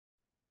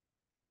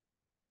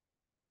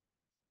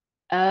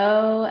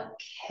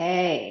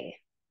Okay.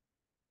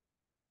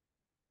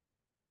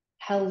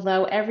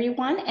 Hello,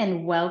 everyone,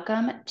 and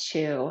welcome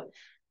to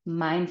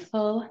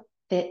Mindful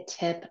Fit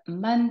Tip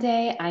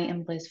Monday. I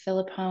am Liz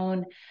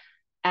Philippone,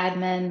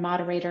 admin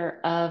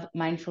moderator of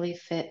Mindfully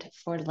Fit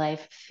for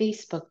Life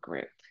Facebook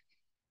group.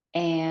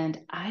 And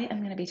I am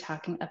going to be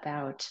talking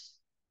about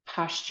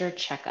posture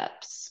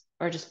checkups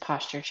or just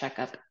posture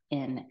checkup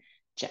in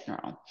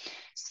general.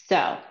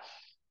 So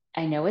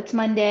I know it's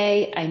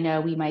Monday. I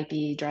know we might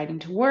be driving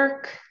to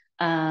work.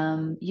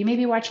 You may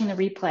be watching the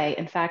replay.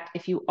 In fact,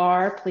 if you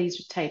are,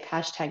 please type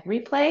hashtag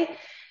replay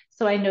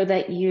so I know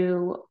that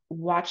you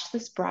watched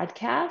this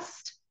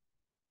broadcast.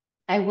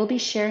 I will be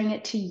sharing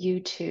it to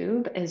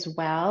YouTube as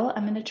well.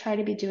 I'm going to try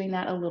to be doing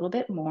that a little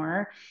bit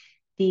more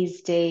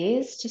these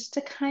days just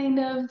to kind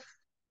of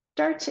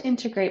start to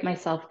integrate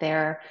myself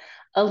there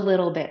a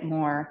little bit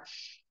more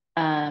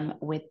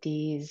with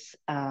these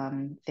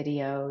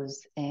videos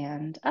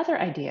and other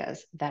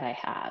ideas that I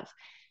have.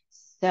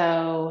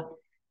 So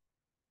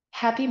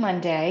happy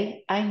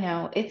Monday. I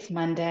know it's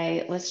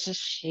Monday. Let's just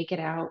shake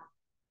it out.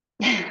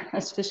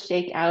 Let's just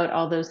shake out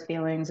all those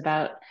feelings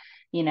about,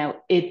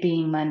 it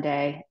being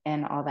Monday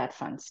and all that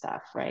fun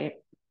stuff, right?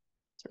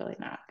 It's really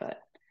not, but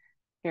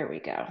here we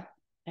go.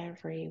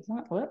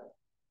 Everyone, whoop,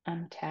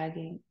 I'm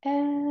tagging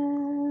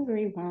everyone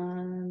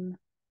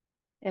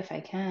if I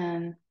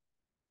can.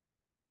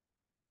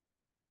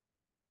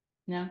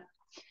 No?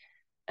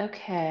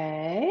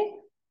 Okay.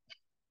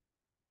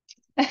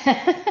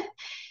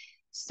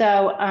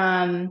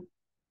 So,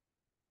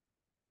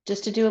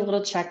 just to do a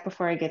little check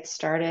before I get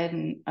started.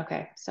 And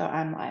okay, so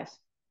I'm live.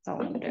 That's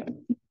all I'm gonna do.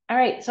 All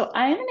right, so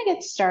I'm gonna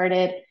get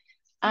started.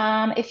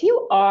 If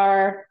you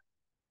are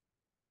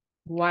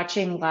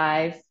watching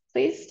live,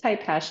 please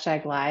type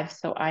hashtag live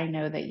so I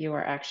know that you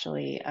are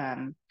actually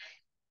oh,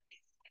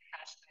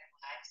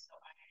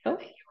 I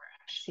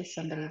see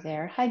somebody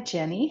there. Hi,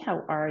 Jenny.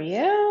 How are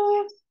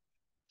you?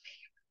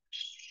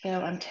 So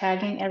I'm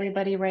tagging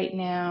everybody right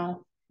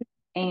now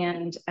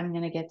and I'm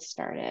gonna get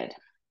started.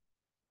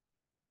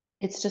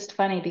 It's just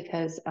funny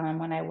because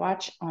when I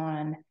watch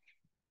on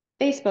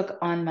Facebook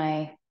on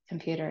my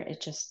computer, it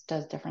just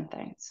does different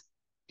things.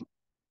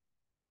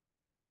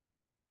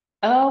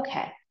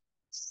 Okay,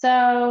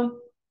 so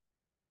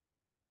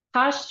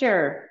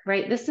posture,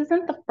 right? This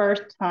isn't the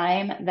first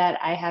time that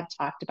I have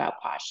talked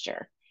about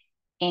posture.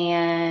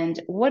 And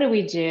what do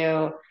we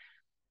do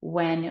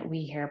when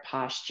we hear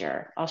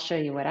posture? I'll show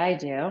you what I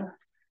do.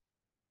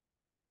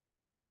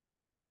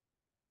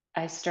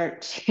 I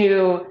start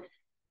to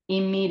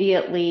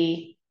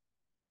immediately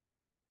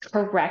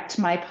correct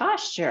my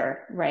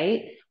posture,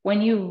 right?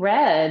 When you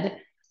read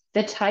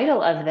the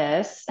title of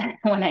this,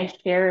 when I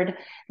shared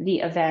the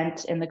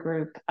event in the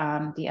group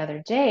the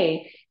other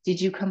day, did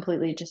you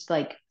completely just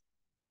like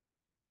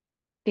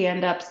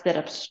stand up, sit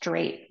up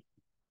straight?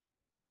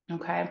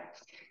 Okay.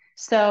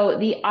 So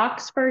the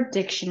Oxford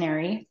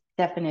Dictionary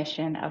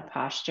definition of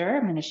posture,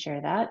 I'm going to share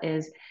that,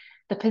 is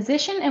the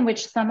position in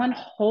which someone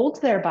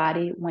holds their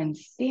body when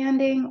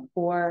standing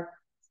or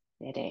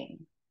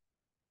sitting.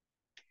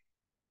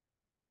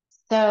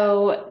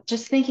 So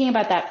just thinking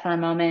about that for a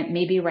moment,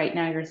 maybe right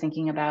now you're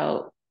thinking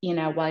about,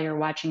 while you're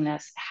watching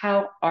this,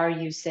 how are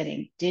you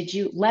sitting? Did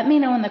you let me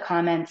know in the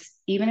comments,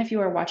 even if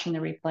you are watching the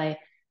replay,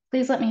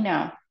 please let me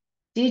know.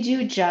 Did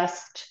you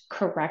just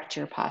correct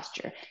your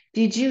posture?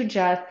 Did you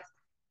just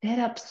sit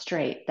up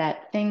straight?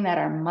 That thing that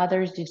our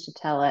mothers used to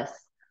tell us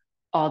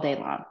all day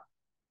long.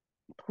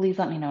 Please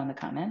let me know in the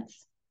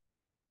comments.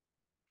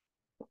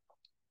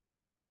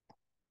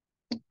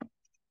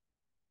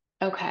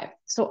 Okay,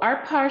 so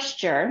our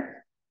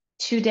posture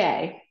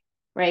today,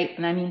 right?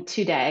 And I mean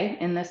today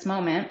in this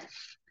moment,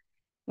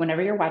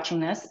 whenever you're watching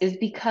this, is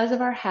because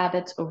of our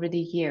habits over the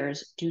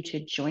years due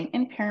to joint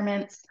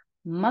impairments,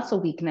 muscle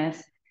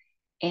weakness,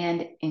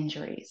 and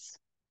injuries.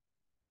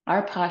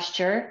 Our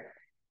posture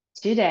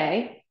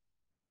today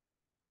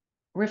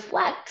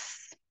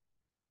reflects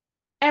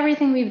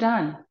everything we've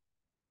done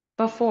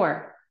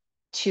before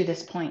to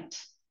this point.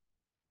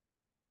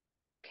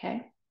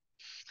 Okay.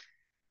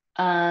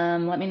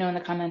 Let me know in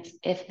the comments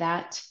if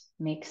that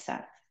makes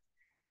sense.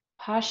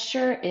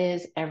 Posture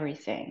is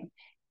everything.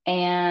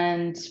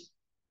 And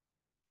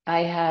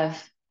I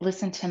have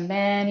listened to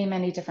many,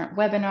 many different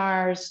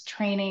webinars,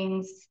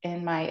 trainings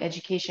in my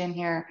education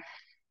here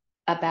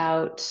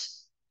about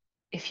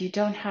if you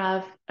don't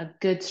have a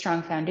good,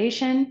 strong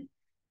foundation,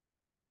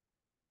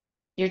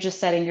 you're just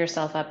setting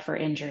yourself up for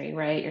injury,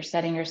 right? You're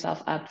setting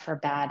yourself up for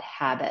bad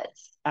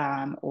habits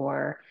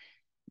or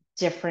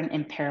different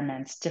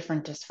impairments,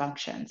 different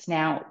dysfunctions.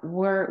 Now,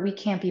 we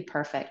can't be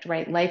perfect,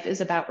 right? Life is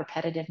about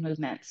repetitive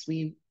movements.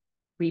 We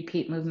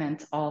repeat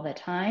movements all the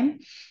time.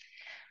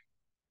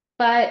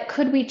 But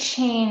could we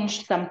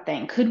change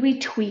something? Could we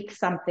tweak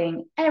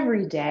something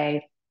every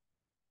day?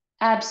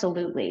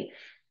 Absolutely,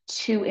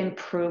 to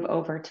improve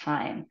over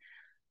time.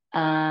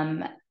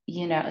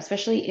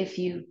 Especially if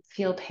you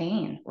feel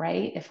pain,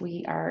 right? If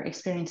we are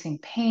experiencing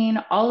pain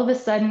all of a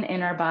sudden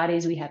in our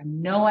bodies, we have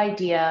no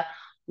idea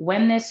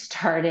when this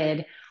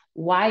started,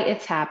 why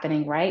it's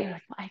happening,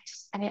 right?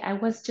 I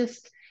was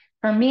just,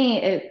 for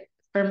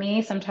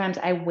me, sometimes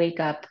I wake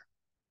up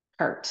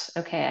hurt.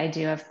 Okay. I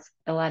do have,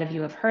 a lot of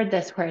you have heard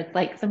this where it's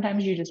like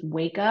sometimes you just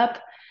wake up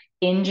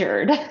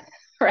injured,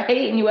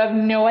 right? And you have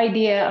no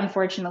idea,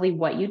 unfortunately,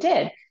 what you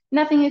did.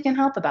 Nothing you can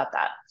help about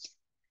that.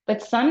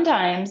 But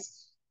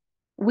sometimes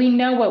we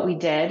know what we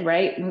did,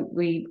 right?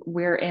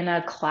 We're in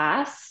a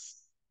class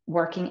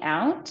working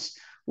out.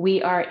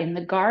 We are in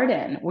the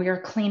garden. We are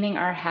cleaning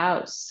our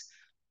house.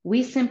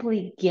 We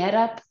simply get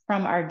up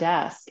from our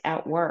desk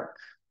at work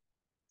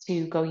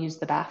to go use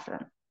the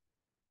bathroom.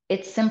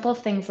 It's simple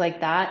things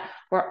like that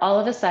where all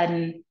of a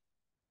sudden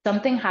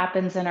something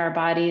happens in our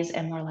bodies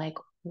and we're like,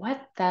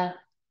 what the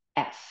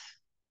F,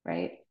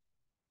 right?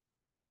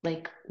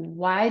 Like,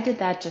 why did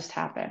that just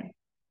happen?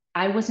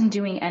 I wasn't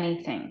doing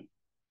anything.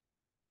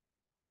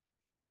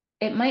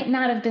 It might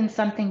not have been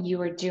something you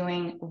were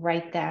doing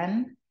right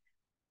then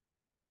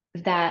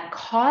that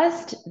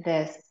caused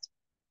this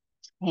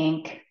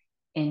kink,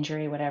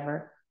 injury,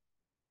 whatever,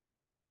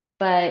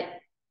 but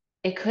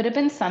it could have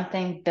been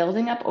something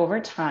building up over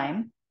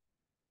time,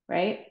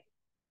 right?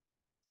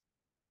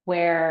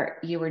 Where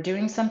you were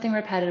doing something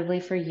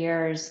repetitively for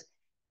years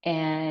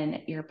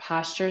and your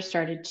posture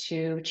started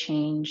to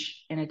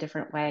change in a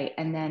different way.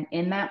 And then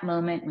in that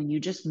moment, when you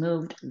just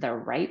moved the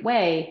right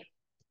way,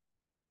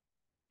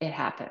 it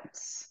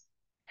happens.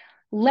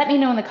 Let me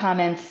know in the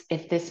comments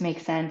if this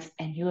makes sense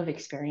and you have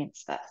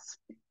experienced this.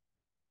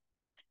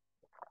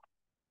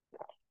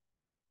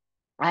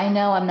 I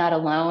know I'm not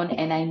alone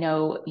and I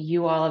know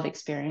you all have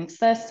experienced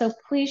this. So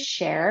please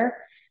share.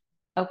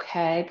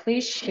 Okay,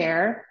 please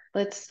share.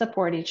 Let's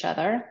support each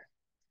other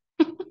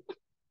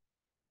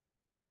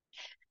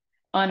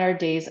on our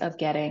days of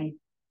getting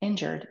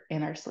injured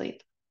in our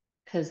sleep,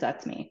 because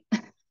that's me.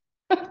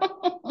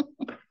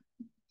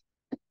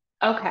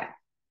 Okay,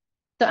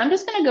 so I'm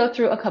just going to go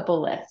through a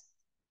couple lists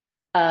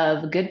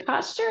of good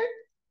posture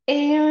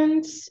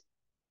and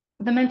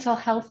the mental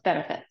health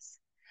benefits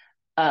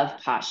of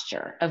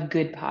posture, of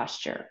good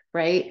posture,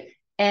 right?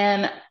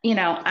 And,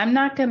 I'm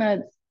not going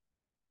to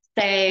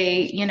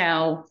say,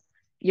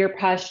 your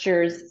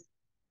posture's,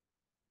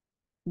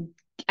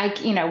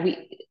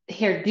 we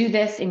here, do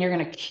this and you're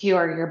going to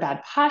cure your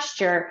bad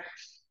posture.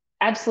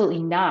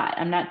 Absolutely not.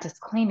 I'm not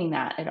disclaiming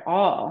that at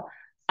all.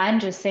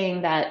 I'm just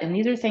saying that, and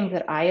these are things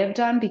that I have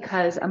done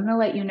because I'm going to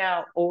let you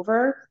know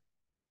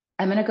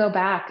I'm going to go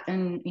back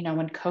and,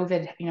 when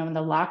COVID, when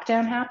the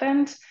lockdown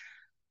happened,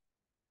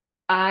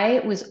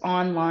 I was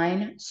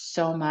online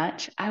so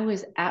much. I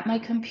was at my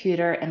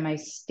computer and my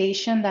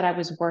station that I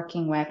was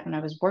working with, when I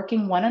was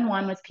working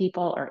one-on-one with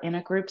people or in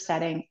a group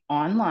setting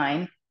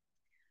online,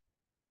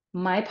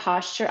 my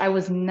posture, I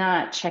was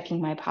not checking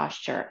my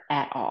posture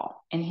at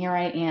all. And here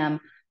I am,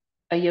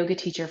 a yoga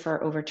teacher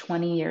for over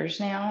 20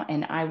 years now,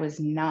 and I was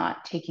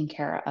not taking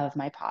care of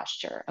my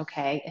posture.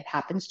 Okay. It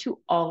happens to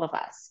all of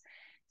us.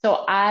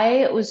 So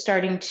I was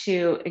starting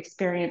to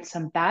experience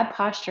some bad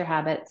posture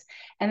habits.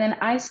 And then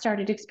I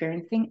started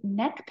experiencing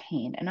neck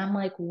pain. And I'm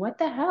like, what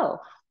the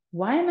hell?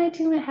 Why am I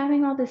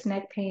having all this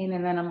neck pain?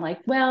 And then I'm like,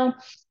 well,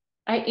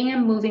 I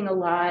am moving a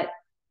lot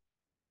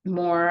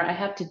more. I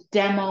have to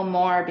demo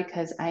more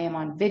because I am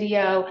on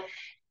video.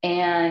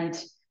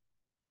 And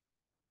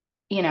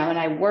and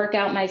I work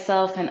out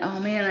myself and oh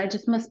man, I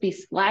just must be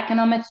slacking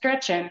on my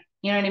stretching.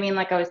 You know what I mean?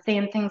 Like I was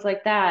saying things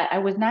like that. I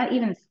was not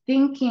even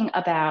thinking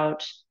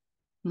about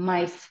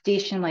my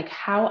station, like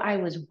how I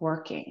was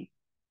working,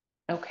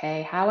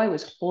 okay, how I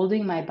was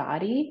holding my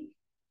body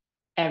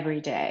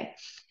every day.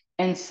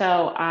 And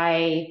so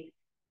I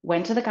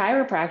went to the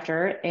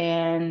chiropractor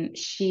and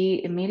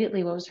she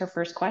immediately, what was her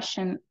first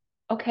question?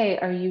 Okay,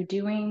 are you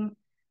doing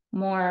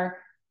more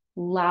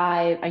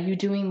live? Are you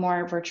doing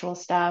more virtual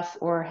stuff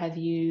or have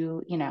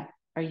you,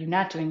 are you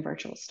not doing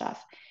virtual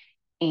stuff?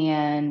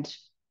 And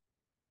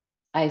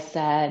I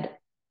said,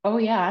 oh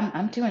yeah,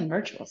 I'm doing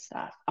virtual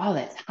stuff all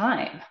the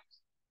time.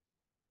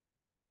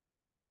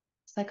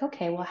 It's like,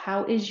 okay, well,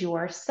 how is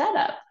your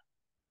setup?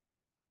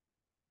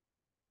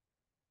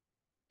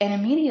 And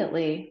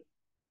immediately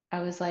I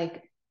was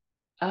like,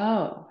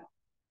 oh,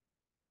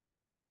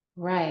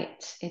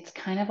 right. It's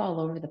kind of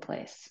all over the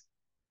place.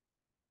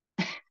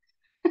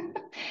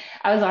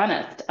 I was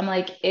honest. I'm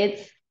like,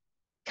 it's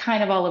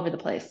kind of all over the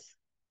place.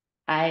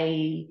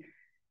 I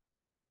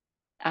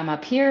I'm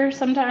up here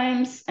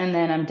sometimes and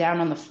then I'm down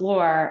on the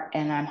floor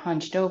and I'm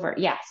hunched over.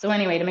 Yeah. So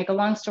anyway, to make a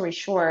long story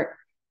short,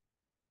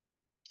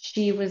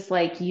 she was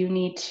like, you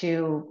need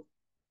to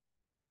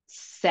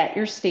set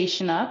your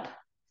station up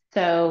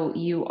so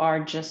you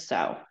are just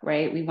so,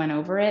 right? We went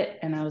over it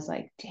and I was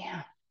like,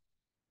 damn.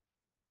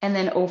 And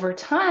then over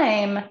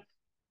time,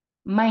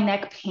 my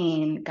neck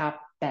pain got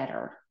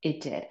better.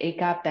 It did. It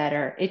got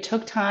better. It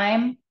took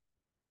time.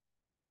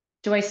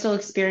 Do I still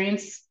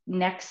experience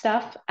neck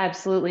stuff?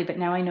 Absolutely. But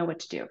now I know what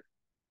to do.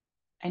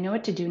 I know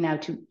what to do now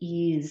to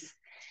ease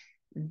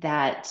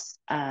that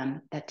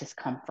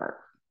discomfort.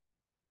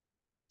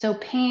 So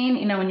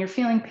pain, when you're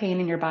feeling pain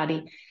in your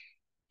body,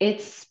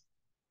 it's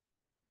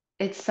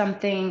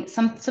something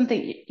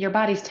your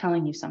body's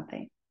telling you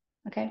something.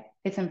 Okay,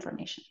 it's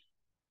information.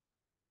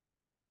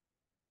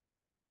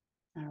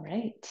 All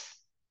right.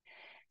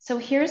 So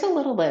here's a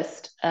little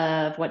list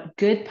of what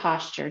good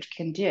posture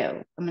can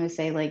do. I'm going to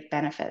say like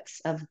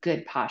benefits of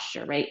good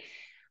posture, right?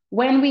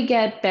 When we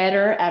get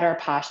better at our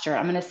posture,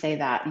 I'm going to say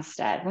that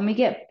instead. When we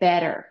get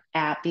better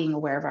at being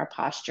aware of our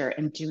posture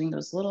and doing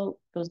those little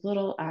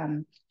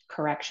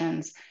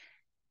corrections,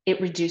 it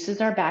reduces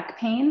our back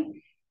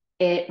pain.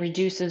 It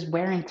reduces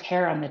wear and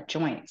tear on the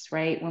joints,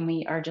 right? When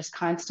we are just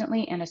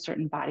constantly in a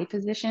certain body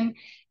position,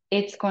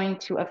 it's going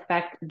to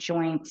affect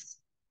joints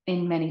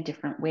in many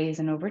different ways.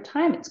 And over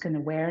time, it's going to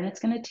wear and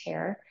it's going to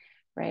tear,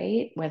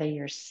 right? Whether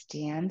you're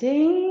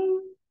standing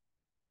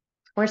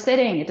or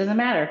sitting, it doesn't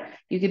matter.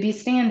 You could be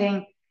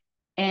standing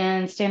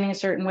and standing a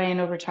certain way, and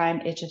over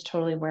time, it just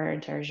totally wear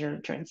and tears your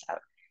joints out.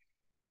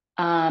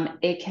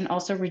 It can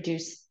also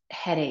reduce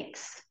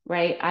headaches,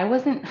 right? I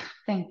wasn't,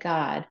 thank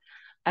God,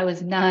 I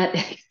was not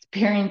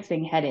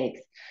experiencing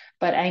headaches,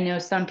 but I know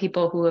some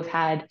people who have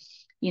had,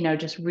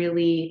 just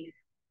really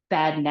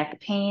bad neck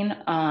pain,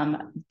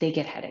 they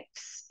get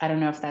headaches. I don't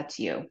know if that's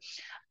you.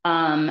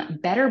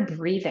 Better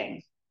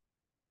breathing.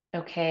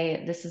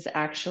 Okay, this is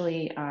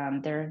actually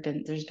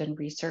there's been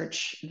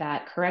research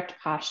that correct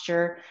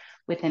posture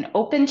with an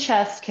open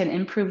chest can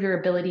improve your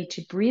ability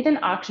to breathe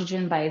in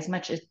oxygen by as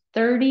much as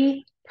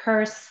 30%.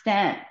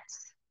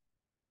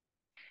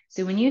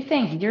 So when you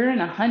think you're in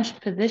a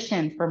hunched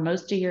position for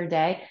most of your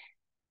day,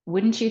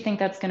 wouldn't you think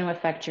that's going to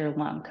affect your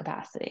lung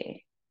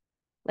capacity?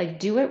 Like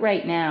do it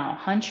right now.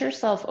 Hunch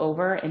yourself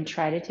over and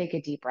try to take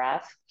a deep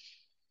breath.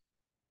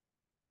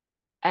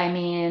 I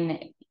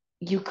mean,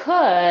 you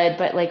could,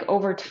 but like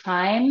over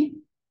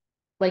time,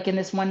 like in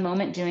this one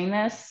moment doing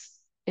this,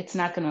 it's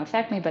not going to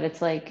affect me, but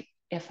it's like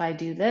if I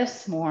do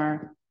this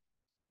more,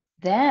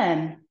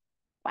 then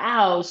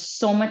wow,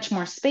 so much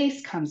more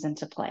space comes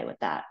into play with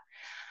that.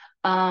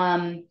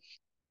 Um,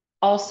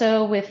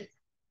 Also with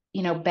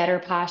better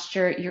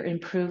posture, your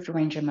improved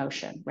range of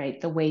motion, right?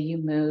 The way you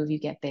move, you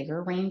get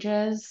bigger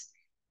ranges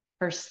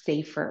for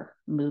safer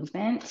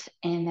movement,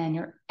 and then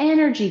your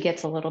energy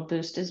gets a little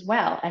boost as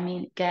well. I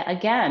mean,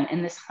 again,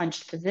 in this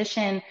hunched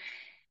position,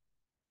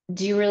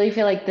 do you really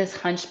feel like this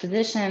hunched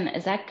position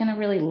is that going to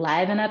really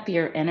liven up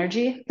your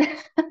energy?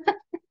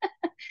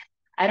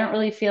 I don't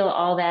really feel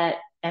all that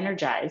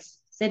energized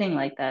sitting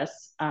like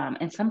this.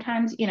 And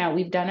sometimes,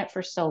 we've done it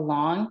for so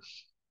long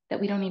that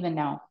we don't even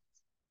know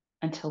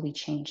until we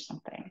change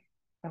something.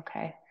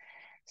 Okay.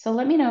 So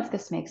let me know if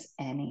this makes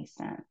any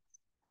sense.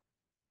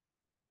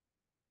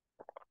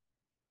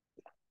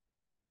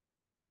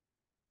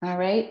 All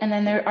right. And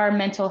then there are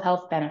mental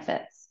health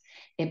benefits.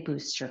 It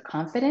boosts your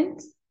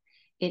confidence.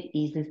 It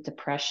eases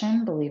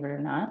depression, believe it or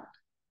not.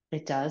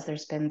 It does.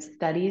 There's been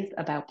studies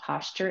about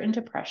posture and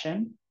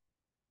depression,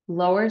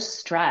 lowers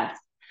stress.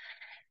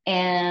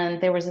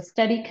 And there was a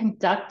study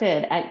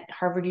conducted at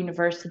Harvard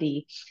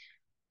University,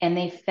 and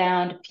they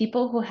found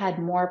people who had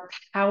more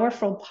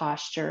powerful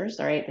postures,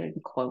 all right, in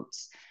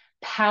quotes,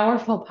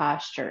 powerful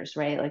postures,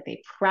 right? Like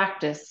they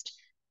practiced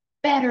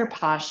better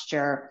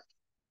posture,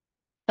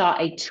 saw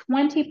a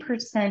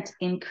 20%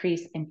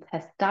 increase in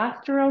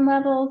testosterone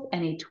levels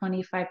and a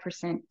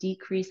 25%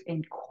 decrease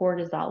in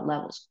cortisol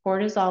levels.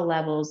 Cortisol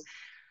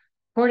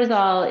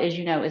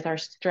is our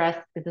stress,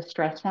 is a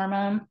stress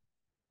hormone.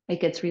 It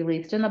gets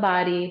released in the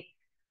body.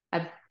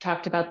 I've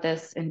talked about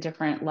this in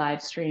different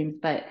live streams,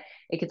 but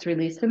it gets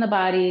released in the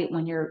body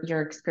when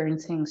you're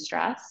experiencing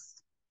stress.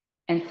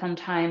 And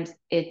sometimes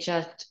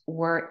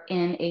we're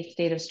in a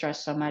state of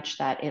stress so much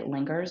that it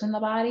lingers in the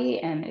body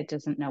and it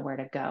doesn't know where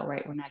to go,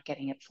 right? We're not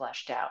getting it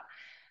flushed out.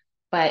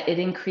 But it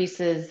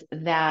increases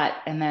that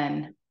and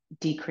then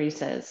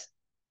decreases.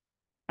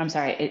 I'm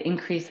sorry, it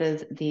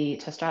increases the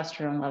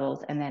testosterone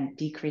levels and then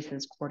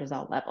decreases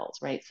cortisol levels,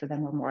 right? So then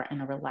we're more in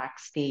a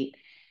relaxed state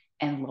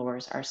and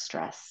lowers our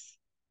stress,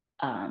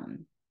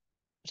 um,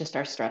 just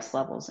our stress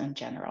levels in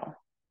general.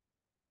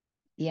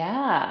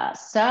 Yeah.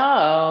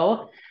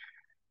 So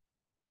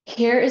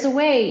here is a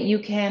way you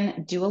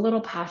can do a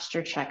little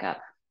posture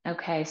checkup.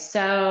 Okay,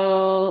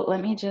 so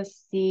let me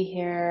just see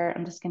here.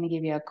 I'm just going to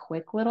give you a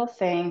quick little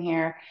thing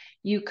here.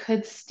 You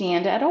could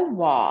stand at a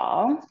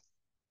wall.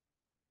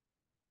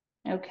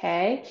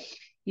 Okay,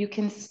 you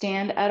can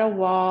stand at a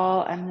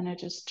wall. I'm going to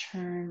just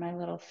turn my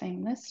little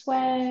thing this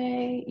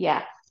way.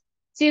 Yeah,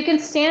 so you can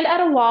stand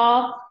at a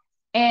wall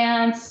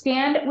and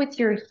stand with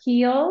your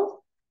heels.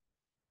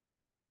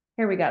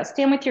 Here we go.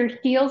 Stand with your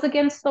heels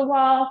against the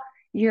wall,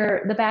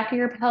 the back of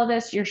your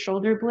pelvis, your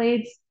shoulder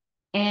blades,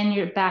 and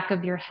your back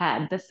of your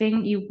head. The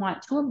thing you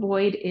want to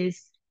avoid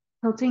is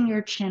tilting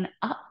your chin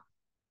up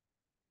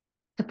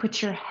to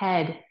put your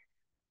head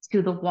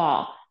to the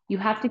wall. You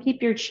have to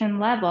keep your chin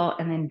level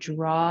and then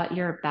draw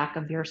your back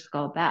of your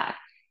skull back.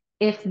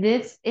 If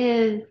this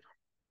is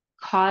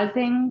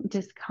causing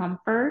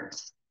discomfort,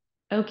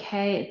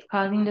 okay, it's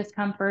causing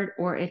discomfort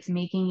or it's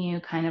making you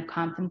kind of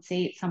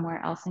compensate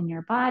somewhere else in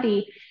your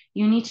body,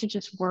 you need to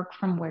just work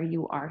from where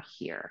you are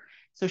here.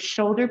 So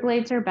shoulder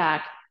blades are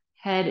back,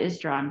 head is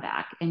drawn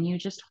back, and you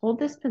just hold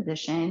this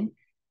position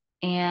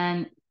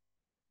and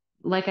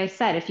like I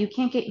said, if you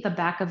can't get the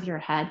back of your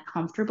head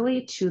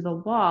comfortably to the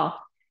wall,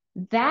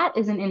 that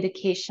is an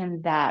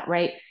indication that,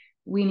 right,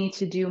 we need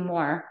to do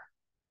more,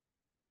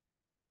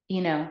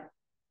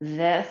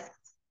 this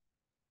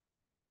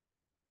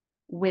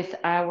with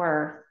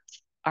our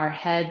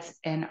heads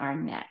and our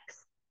necks.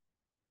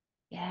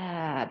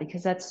 Yeah,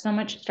 because that's so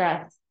much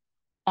stress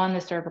on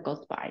the cervical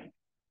spine.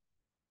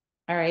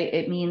 All right.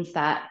 It means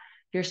that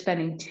you're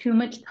spending too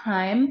much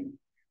time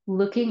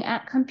looking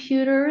at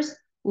computers,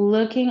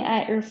 looking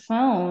at your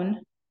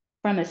phone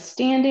from a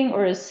standing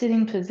or a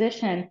sitting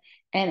position.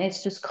 And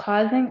it's just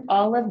causing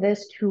all of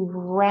this to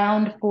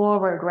round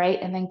forward, right?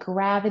 And then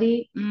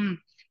gravity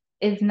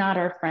is not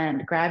our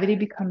friend. Gravity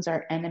becomes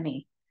our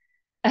enemy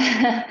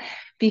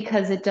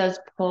because it does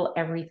pull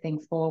everything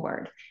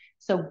forward.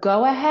 So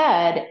go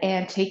ahead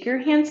and take your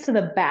hands to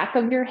the back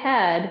of your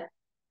head,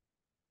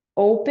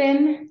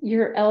 open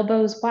your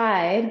elbows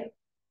wide,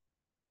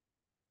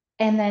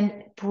 and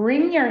then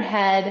bring your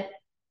head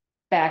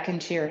back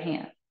into your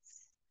hands.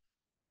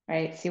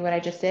 Right? See what I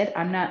just did?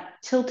 I'm not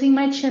tilting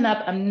my chin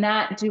up. I'm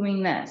not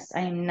doing this.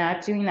 I am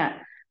not doing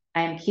that.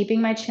 I am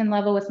keeping my chin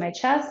level with my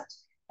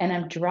chest, and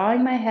I'm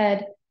drawing my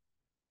head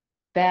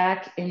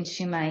back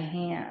into my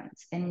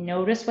hands. And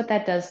notice what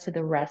that does to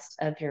the rest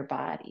of your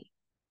body.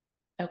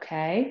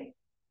 Okay?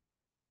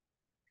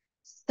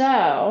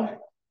 So,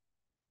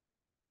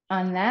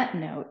 on that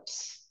note,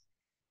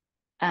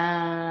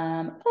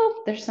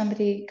 there's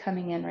somebody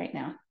coming in right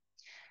now.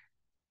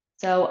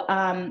 So,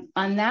 on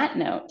that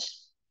note,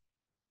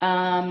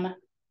 I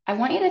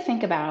want you to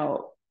think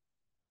about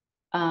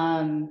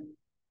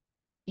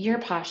your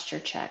posture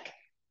check.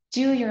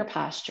 Do your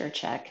posture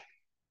check.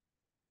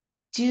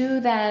 Do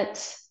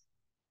that,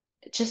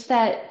 just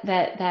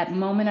that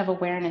moment of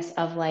awareness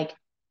of like,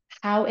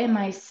 how am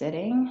I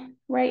sitting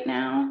right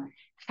now?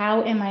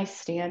 How am I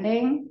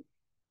standing?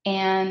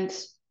 And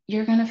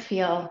you're gonna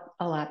feel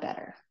a lot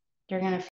better. You're gonna